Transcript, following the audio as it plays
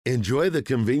Enjoy the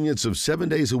convenience of 7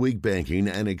 days a week banking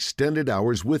and extended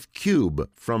hours with Cube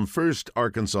from First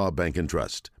Arkansas Bank and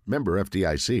Trust. Member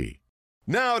FDIC.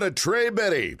 Now to Trey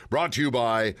Biddy, brought to you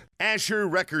by Asher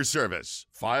Wrecker Service,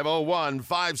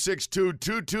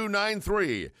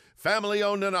 501-562-2293. Family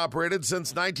owned and operated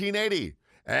since 1980.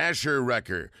 Asher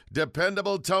Wrecker,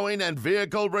 dependable towing and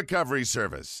vehicle recovery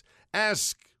service.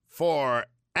 Ask for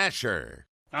Asher.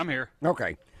 I'm here.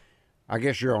 Okay. I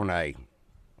guess you're on A.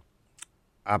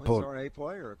 He's our A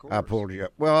player, of course. I pulled you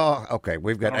up. Well, okay,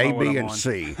 we've got A, B, and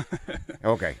C.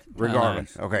 Okay,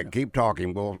 regardless. Okay, keep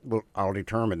talking. I'll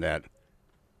determine that.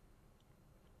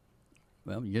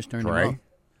 Well, you just turned Trey?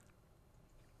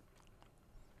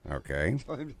 it off. Okay.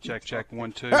 Check,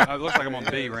 1, 2. It looks like I'm on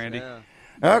B, Randy. Yeah.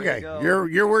 Okay,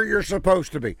 you're where you're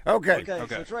supposed to be. Okay.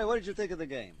 So, Trey, what did you think of the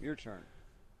game? Your turn.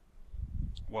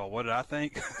 Well, what did I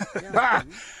think? Yeah.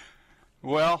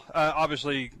 Well,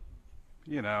 obviously,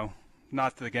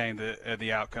 not the game,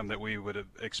 the outcome that we would have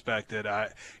expected.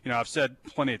 I've said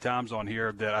plenty of times on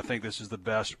here that I think this is the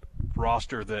best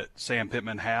roster that Sam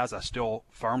Pittman has. I still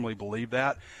firmly believe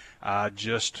that. I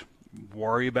just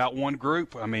worry about one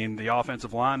group. I mean, the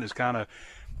offensive line has kind of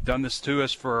done this to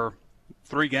us for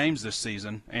 3 games this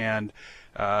season, and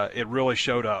it really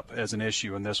showed up as an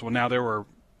issue in this one. Now, there were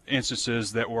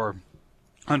instances that were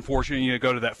unfortunate,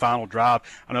 go to that final drive.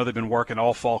 I know they've been working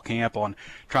all fall camp on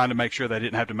trying to make sure they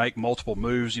didn't have to make multiple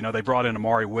moves. They brought in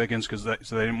Amari Wiggins so they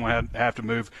didn't want to have to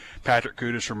move Patrick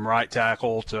Kutas from right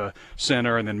tackle to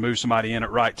center and then move somebody in at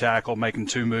right tackle, making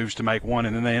 2 moves to make 1,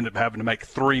 and then they ended up having to make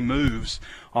 3 moves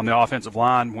on the offensive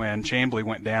line when Chamblee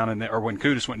went down, or when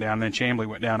Kutas went down, and then Chamblee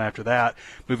went down after that,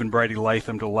 moving Brady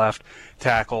Latham to left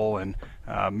tackle and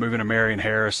moving Amarian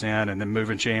Harris in, and then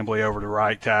moving Chamblee over to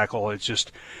right tackle. It's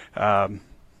just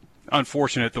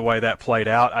unfortunate the way that played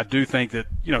out. I do think that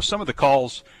some of the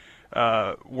calls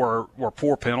were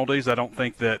poor penalties. I don't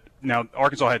think that now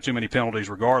Arkansas had too many penalties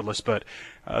regardless, but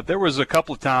there was a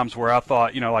couple of times where I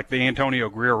thought like the Antonio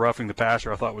Greer roughing the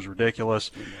passer I thought was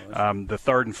ridiculous. The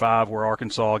 3rd and 5 where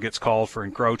Arkansas gets called for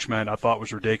encroachment I thought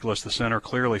was ridiculous. The center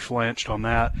clearly flinched on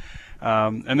that,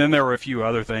 and then there were a few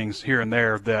other things here and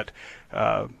there that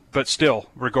but still,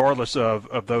 regardless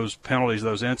of those penalties,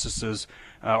 those instances,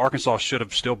 Arkansas should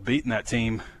have still beaten that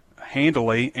team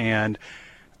handily, and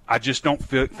I just don't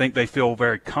think they feel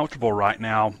very comfortable right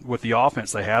now with the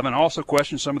offense they have, and I also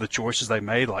question some of the choices they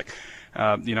made. Like,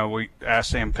 we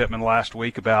asked Sam Pittman last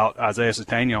week about Isaiah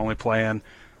Satania only playing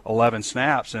 11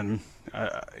 snaps, and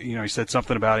he said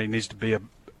something about he needs to be a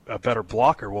better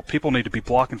blocker. Well, people need to be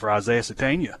blocking for Isaiah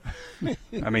Satania.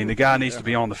 I mean, the guy needs to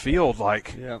be on the field.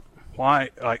 Like,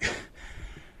 why? Like,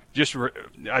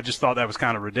 I just thought that was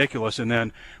kind of ridiculous. And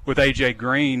then with A.J.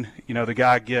 Green, the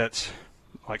guy gets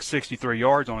like 63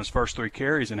 yards on his first 3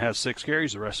 carries and has 6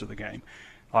 carries the rest of the game.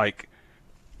 Like,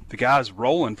 the guy's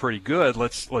rolling pretty good.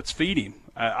 Let's feed him.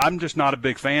 I'm just not a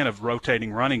big fan of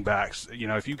rotating running backs.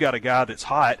 If you've got a guy that's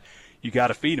hot, you got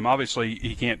to feed him. Obviously,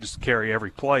 he can't just carry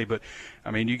every play, but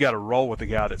I mean, you got to roll with the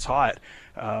guy that's hot.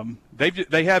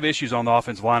 They have issues on the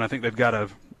offensive line. I think they've got to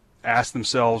ask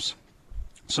themselves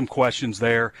some questions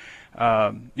there.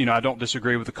 I don't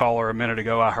disagree with the caller a minute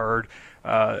ago I heard.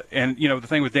 And the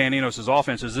thing with Dan Enos'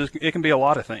 offense is it can be a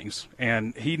lot of things,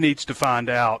 and he needs to find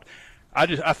out.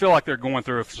 I feel like they're going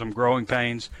through some growing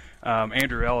pains.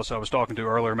 Andrew Ellis, I was talking to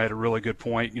earlier, made a really good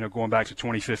point, going back to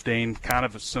 2015, kind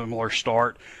of a similar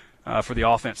start for the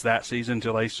offense that season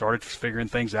until they started figuring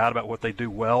things out about what they do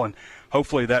well, and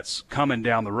hopefully that's coming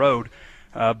down the road.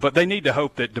 But they need to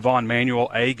hope that Devon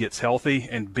Manuel, A, gets healthy,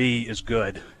 and B, is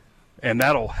good. And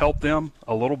that'll help them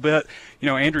a little bit.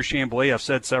 Andrew Chamblee, I've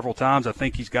said several times, I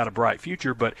think he's got a bright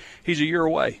future, but he's a year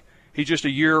away. He's just a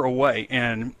year away,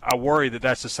 and I worry that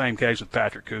that's the same case with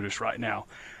Patrick Kutas right now.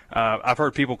 I've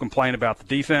heard people complain about the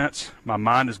defense. My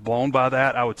mind is blown by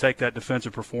that. I would take that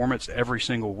defensive performance every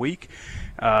single week.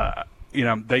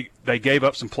 They gave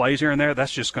up some plays here and there.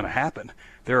 That's just going to happen.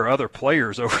 There are other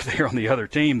players over there on the other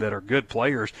team that are good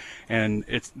players, and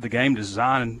it's the game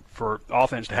designed for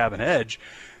offense to have an edge.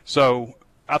 So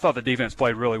I thought the defense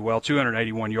played really well.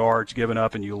 281 yards given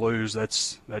up and you lose. That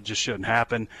just shouldn't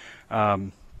happen.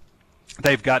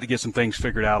 They've got to get some things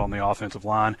figured out on the offensive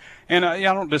line. And I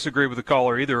don't disagree with the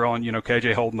caller either on,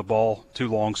 KJ holding the ball too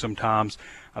long sometimes.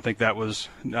 I think that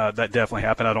definitely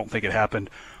happened. I don't think it happened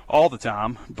all the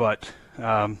time, but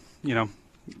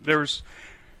there was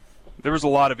a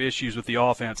lot of issues with the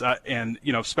offense. And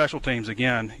special teams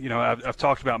again. I've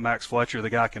talked about Max Fletcher. The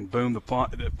guy can boom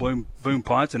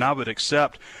punts, and I would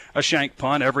accept a shank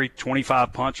punt every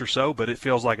 25 punts or so, but it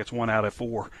feels like it's 1 out of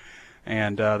 4.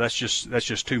 And that's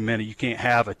just too many. You can't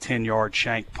have a 10-yard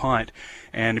shank punt.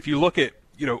 And if you look at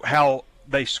how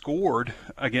they scored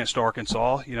against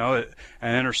Arkansas. An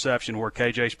interception where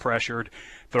KJ's pressured,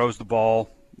 throws the ball,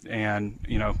 and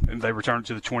they return it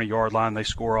to the 20-yard line. They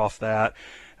score off that.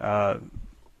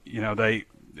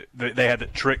 They had the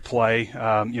trick play.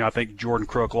 I think Jordan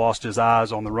Crook lost his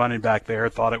eyes on the running back there,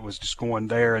 thought it was just going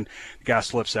there, and the guy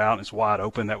slips out and it's wide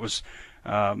open. That was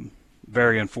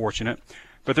very unfortunate.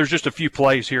 But there's just a few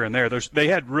plays here and there. They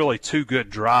had really two good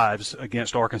drives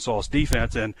against Arkansas's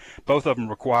defense, and both of them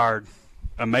required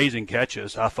amazing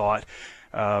catches, I thought.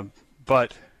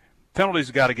 But penalties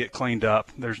have got to get cleaned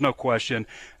up. There's no question.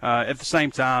 At the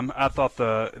same time, I thought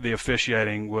the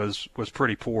officiating was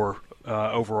pretty poor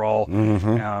overall.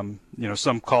 Mm-hmm.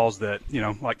 Some calls that,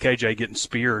 like KJ getting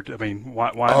speared. I mean,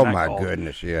 why Oh, that my called?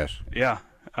 goodness, yes. Yeah.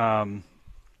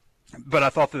 But I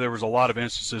thought that there was a lot of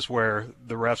instances where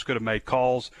the refs could have made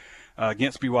calls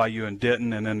against BYU and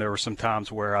didn't, and then there were some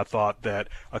times where I thought that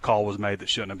a call was made that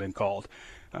shouldn't have been called.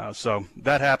 So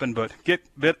that happened, but get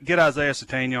Isaiah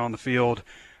Satania on the field.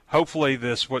 Hopefully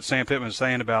what Sam Pittman is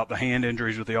saying about the hand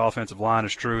injuries with the offensive line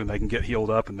is true, and they can get healed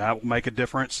up, and that will make a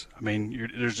difference. I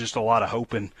mean, there's just a lot of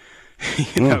hoping,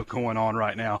 going on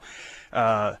right now.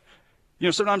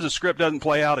 Sometimes the script doesn't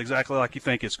play out exactly like you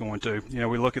think it's going to.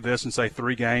 We look at this and say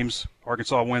 3 games.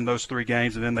 Arkansas win those 3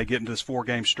 games, and then they get into this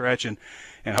 4-game stretch, and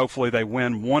hopefully they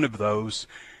win one of those.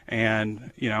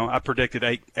 And, I predicted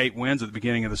 8 wins at the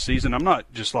beginning of the season. I'm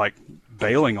not just,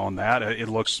 bailing on that. It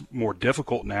looks more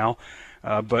difficult now.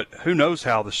 But who knows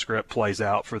how the script plays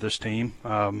out for this team.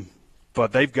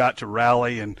 But they've got to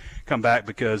rally and come back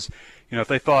because, if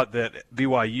they thought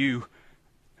BYU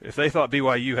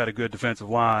had a good defensive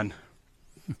line,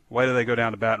 why do they go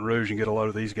down to Baton Rouge and get a load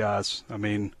of these guys? I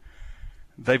mean,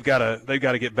 they've got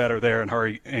to get better there and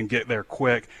hurry and get there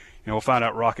quick. We'll find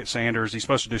out Rocket Sanders. He's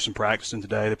supposed to do some practicing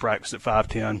today. They practiced at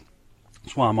 5:10.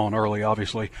 That's why I'm on early,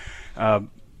 obviously.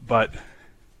 But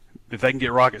if they can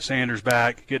get Rocket Sanders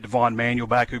back, get Devon Manuel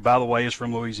back, who, by the way, is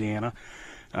from Louisiana,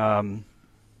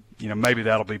 maybe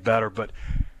that'll be better. But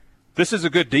this is a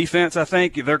good defense, I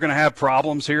think. They're going to have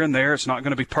problems here and there. It's not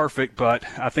going to be perfect, but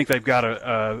I think they've got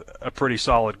a pretty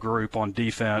solid group on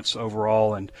defense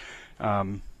overall, and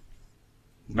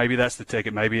maybe that's the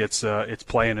ticket. Maybe it's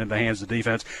playing in the hands of the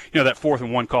defense. That 4th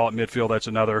and 1 call at midfield, that's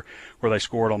another where they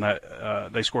scored on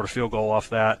that. They scored a field goal off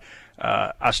that.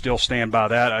 I still stand by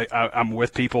that. I'm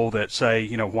with people that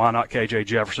say, why not KJ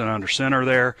Jefferson under center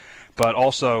there? But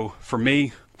also, for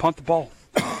me, punt the ball.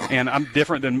 And I'm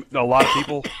different than a lot of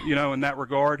people, in that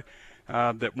regard,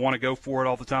 that want to go for it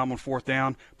all the time on 4th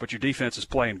down. But your defense is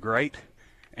playing great,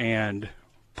 and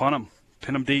punt them,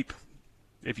 pin them deep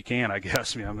if you can, I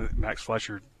guess. Max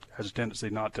Fletcher has a tendency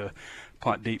not to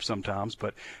punt deep sometimes.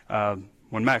 But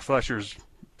when Max Fletcher's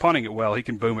punting it well, he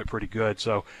can boom it pretty good.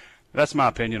 So that's my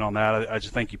opinion on that. I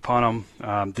just think you punt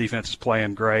them. Defense is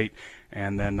playing great.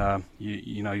 And then,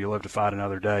 you live to fight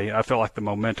another day. I felt like the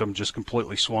momentum just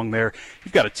completely swung there.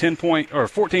 You've got a 10-point or a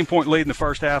 14-point lead in the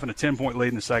first half and a 10-point lead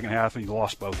in the second half, and you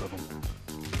lost both of them.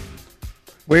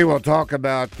 We will talk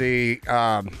about the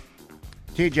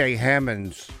T.J.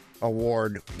 Hammonds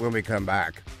Award when we come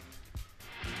back.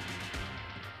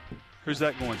 Who's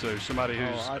that going to? Somebody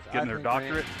who's getting their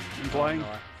doctorate in playing?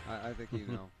 I think you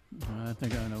know. I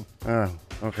think I know. Oh,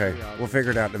 okay. We'll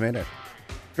figure it out in a minute.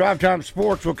 Drive Time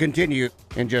Sports will continue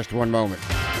in just one moment.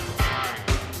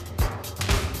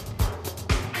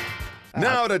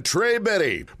 Now to Trey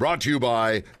Biddy, brought to you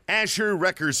by Asher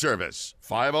Wrecker Service,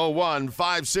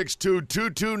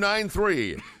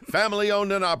 501-562-2293. Family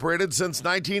owned and operated since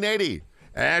 1980.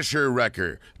 Asher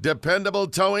Wrecker, dependable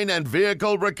towing and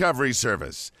vehicle recovery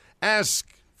service. Ask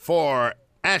for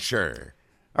Asher.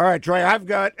 All right, Trey, I've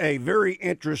got a very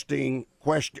interesting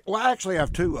question. Well, I actually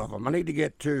have 2 of them. I need to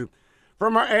get to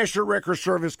from our Asher Wrecker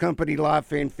Service Company live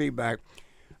fan feedback.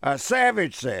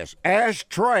 Savage says, ask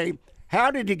Trey, how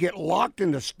did he get locked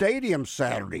in the stadium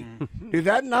Saturday? Do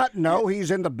that not know he's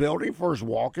in the building for his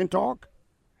walk and talk?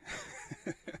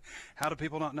 How do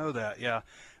people not know that? Yeah.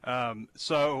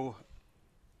 So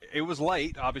it was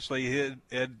late. Obviously,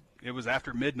 it was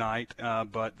after midnight,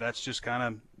 but that's just kind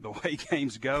of the way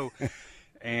games go.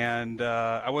 And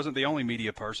I wasn't the only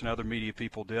media person. Other media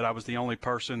people did. I was the only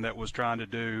person that was trying to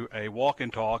do a walk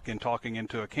and talk and talking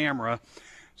into a camera.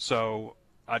 So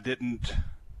I didn't,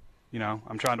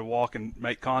 I'm trying to walk and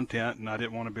make content, and I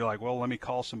didn't want to be like, well, let me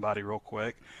call somebody real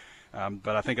quick.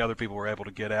 But I think other people were able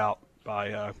to get out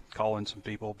by calling some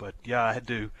people. But, yeah, I had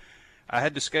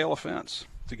to scale a fence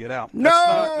to get out. No!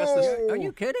 Are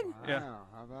you kidding? Yeah. Wow,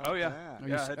 how about Oh, yeah. that?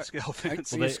 Yeah, I had to scale a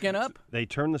fence. Are you skin up? They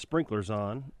turned the sprinklers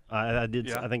on. I did.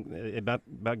 Yeah. I think it about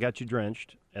got you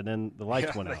drenched, and then the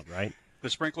lights went out. Right? the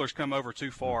sprinklers come over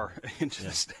too far into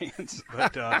the stands,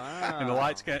 but and the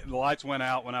lights went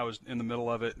out when I was in the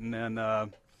middle of it, and then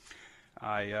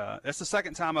that's the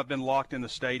second time I've been locked in the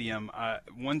stadium.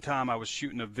 One time I was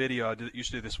shooting a video.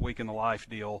 Used to do this Week in the Life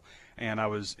deal, and I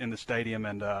was in the stadium,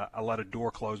 and I let a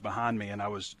door close behind me, and I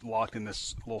was locked in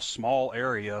this little small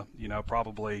area,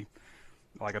 probably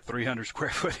like a 300 square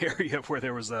foot area where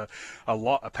there was a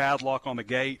padlock on the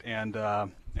gate and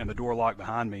the door locked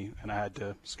behind me, and I had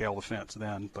to scale the fence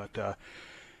then. But I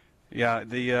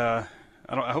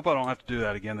hope I don't have to do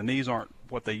that again. The knees aren't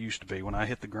what they used to be. When I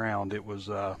hit the ground, it was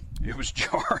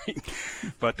jarring.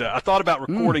 But I thought about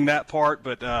recording that part,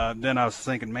 but then I was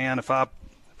thinking, man, if I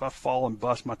fall and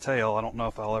bust my tail, I don't know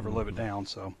if I'll ever live it down.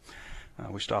 So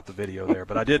we stopped the video there.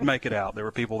 But I did make it out. There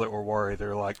were people that were worried.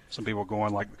 There were some people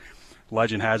going like,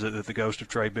 legend has it that the ghost of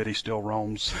Trey Biddy still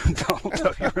roams Donald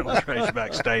W. Reynolds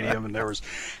Razorback Stadium, and there was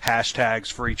hashtags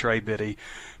free Trey Biddy,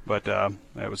 but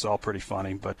it was all pretty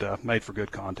funny, but made for good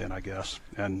content, I guess,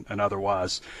 and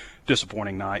otherwise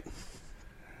disappointing night.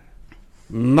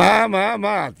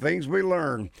 My, things we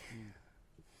learn.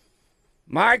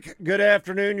 Mike, good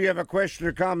afternoon. You have a question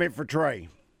or comment for Trey?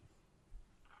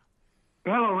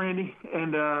 Hello, Randy,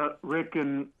 and Rick,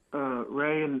 and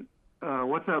Ray, and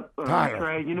what's up,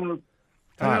 Trey?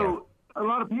 I know a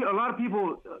lot of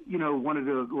people,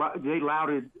 they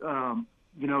lauded,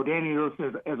 Danny Lewis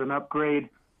as an upgrade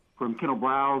from Kendall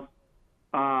Browse.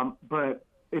 But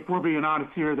if we're being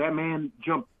honest here, that man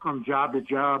jumped from job to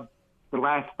job the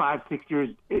last 5-6 years,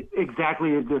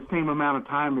 exactly at the same amount of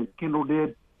time as Kendall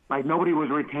did. Like, nobody was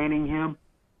retaining him.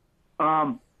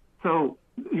 So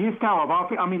his style of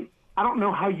offense, I don't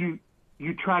know how you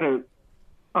try to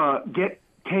get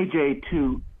KJ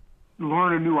to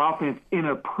learn a new offense in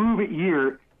a prove-it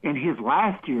year in his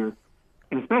last year,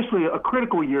 and especially a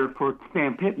critical year for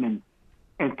Sam Pittman,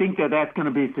 and think that that's going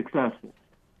to be successful.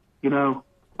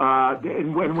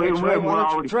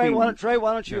 Trey,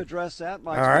 why don't you address that?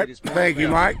 Mike's all right. Thank you,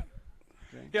 Mike.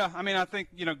 Yeah, I think,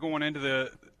 going into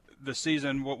the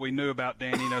season, what we knew about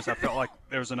Danny knows, I felt like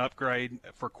there was an upgrade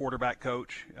for quarterback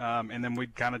coach, and then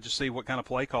we'd kind of just see what kind of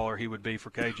play caller he would be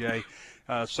for KJ.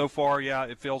 So far,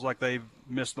 it feels like they've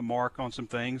missed the mark on some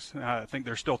things. I think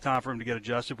there's still time for him to get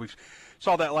adjusted. We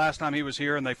saw that last time he was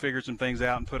here, and they figured some things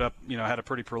out and put up, had a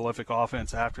pretty prolific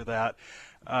offense after that.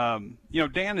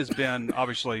 Dan has been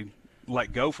obviously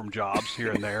let go from jobs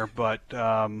here and there, but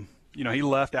he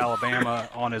left Alabama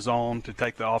on his own to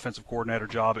take the offensive coordinator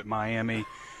job at Miami.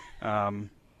 And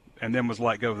then was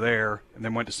let go there, and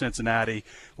then went to Cincinnati,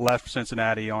 left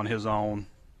Cincinnati on his own,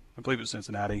 I believe it was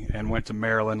Cincinnati, and went to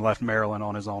Maryland, left Maryland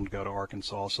on his own to go to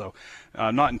Arkansas. So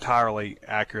not entirely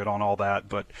accurate on all that,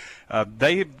 but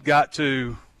they've got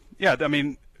to,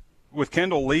 with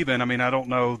Kendall leaving, I don't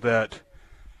know that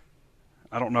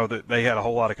they had a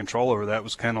whole lot of control over that. It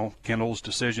was Kendall's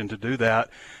decision to do that,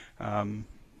 and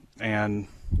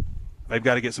they've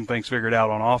got to get some things figured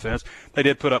out on offense. They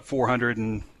did put up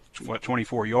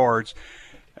 424 yards,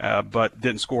 but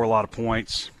didn't score a lot of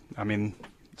points.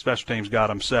 Special teams got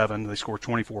them 7. They scored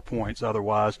 24 points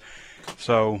otherwise.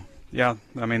 So,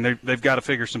 they've got to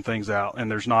figure some things out,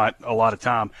 and there's not a lot of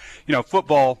time.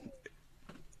 Football,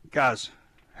 guys,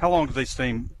 how long does this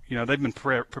team, they've been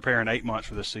preparing 8 months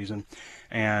for this season.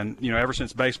 And, ever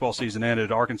since baseball season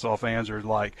ended, Arkansas fans are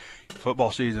like,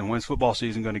 football season, when's football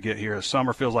season going to get here? The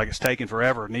summer feels like it's taking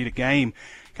forever. Need a game.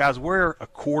 Guys, we're a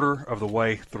quarter of the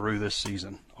way through this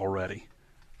season already.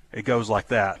 It goes like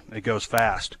that. It goes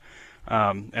fast.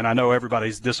 And I know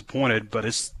everybody's disappointed, but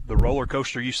it's the roller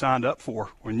coaster you signed up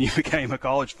for when you became a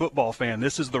college football fan.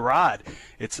 This is the ride.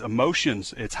 It's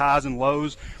emotions. It's highs and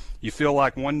lows. You feel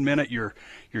like 1 minute you're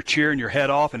cheering your head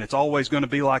off, and it's always going to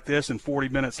be like this, and 40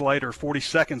 minutes later, 40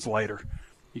 seconds later,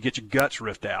 you get your guts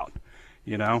ripped out.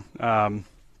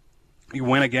 You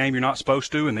win a game you're not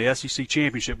supposed to, and the SEC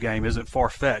championship game isn't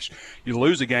far-fetched. You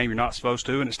lose a game you're not supposed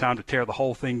to, and it's time to tear the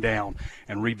whole thing down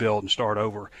and rebuild and start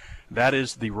over. That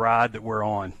is the ride that we're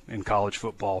on in college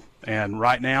football. And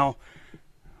right now,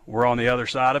 we're on the other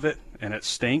side of it, and it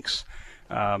stinks.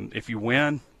 If you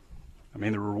win,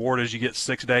 the reward is you get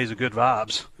 6 days of good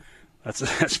vibes.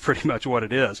 That's pretty much what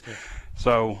it is.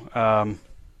 So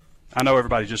I know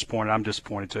everybody's disappointed. I'm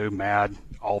disappointed too, mad,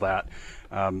 all that.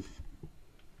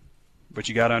 But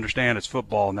you got to understand it's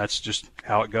football, and that's just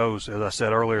how it goes. As I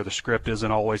said earlier, the script isn't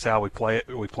always how we play it.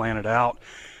 We plan it out.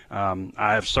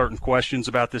 I have certain questions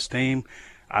about this team.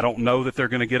 I don't know that they're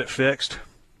going to get it fixed.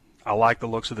 I like the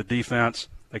looks of the defense.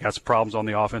 They got some problems on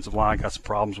the offensive line, got some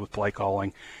problems with play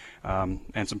calling,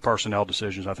 and some personnel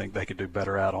decisions I think they could do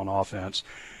better at on offense.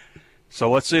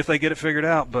 So let's see if they get it figured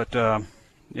out. But, I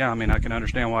can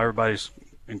understand why everybody's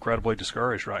incredibly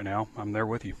discouraged right now. I'm there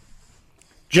with you.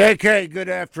 J.K., good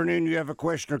afternoon. You have a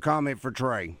question or comment for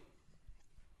Trey?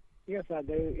 Yes, I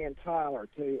do, and Tyler,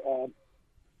 too.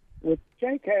 With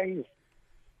KJ's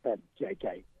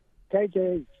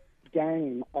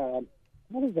game, how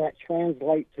does that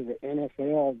translate to the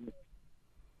NFL?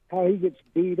 How he gets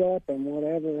beat up and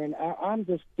whatever, and I'm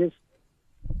just to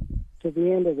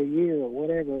the end of the year or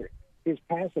whatever, his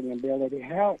passing ability,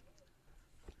 how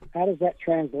does that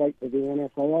translate to the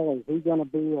NFL? Is he going to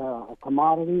be a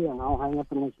commodity? And I'll hang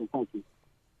up and listen. Thank you.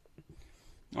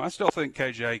 Well, I still think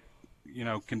KJ,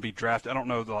 can be drafted. I don't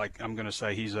know, I'm going to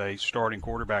say he's a starting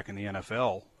quarterback in the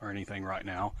NFL or anything right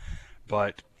now,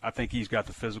 but I think he's got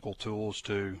the physical tools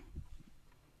to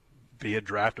be a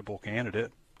draftable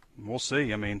candidate. We'll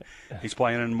see. I mean, he's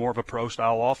playing in more of a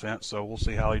pro-style offense, so we'll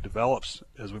see how he develops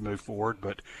as we move forward.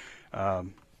 But,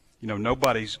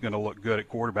 nobody's going to look good at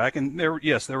quarterback. And there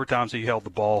were times he held the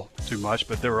ball too much,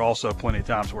 but there were also plenty of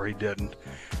times where he didn't.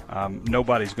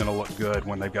 Nobody's going to look good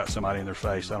when they've got somebody in their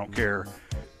face. I don't care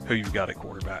who you've got at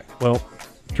quarterback. Well,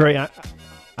 Trey,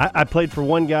 I played for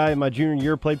one guy in my junior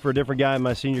year, played for a different guy in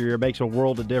my senior year. It makes a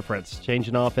world of difference.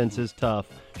 Changing offense is tough.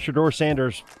 Shedeur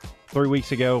Sanders, 3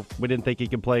 weeks ago, we didn't think he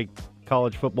could play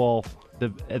college football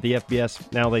at the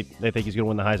FBS. Now they think he's going to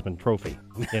win the Heisman Trophy.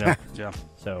 Yeah.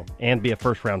 So, and be a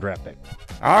first-round draft pick.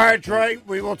 All right, Trey,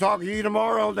 we will talk to you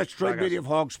tomorrow. That's Trey Biddy of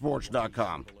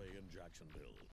hogsports.com.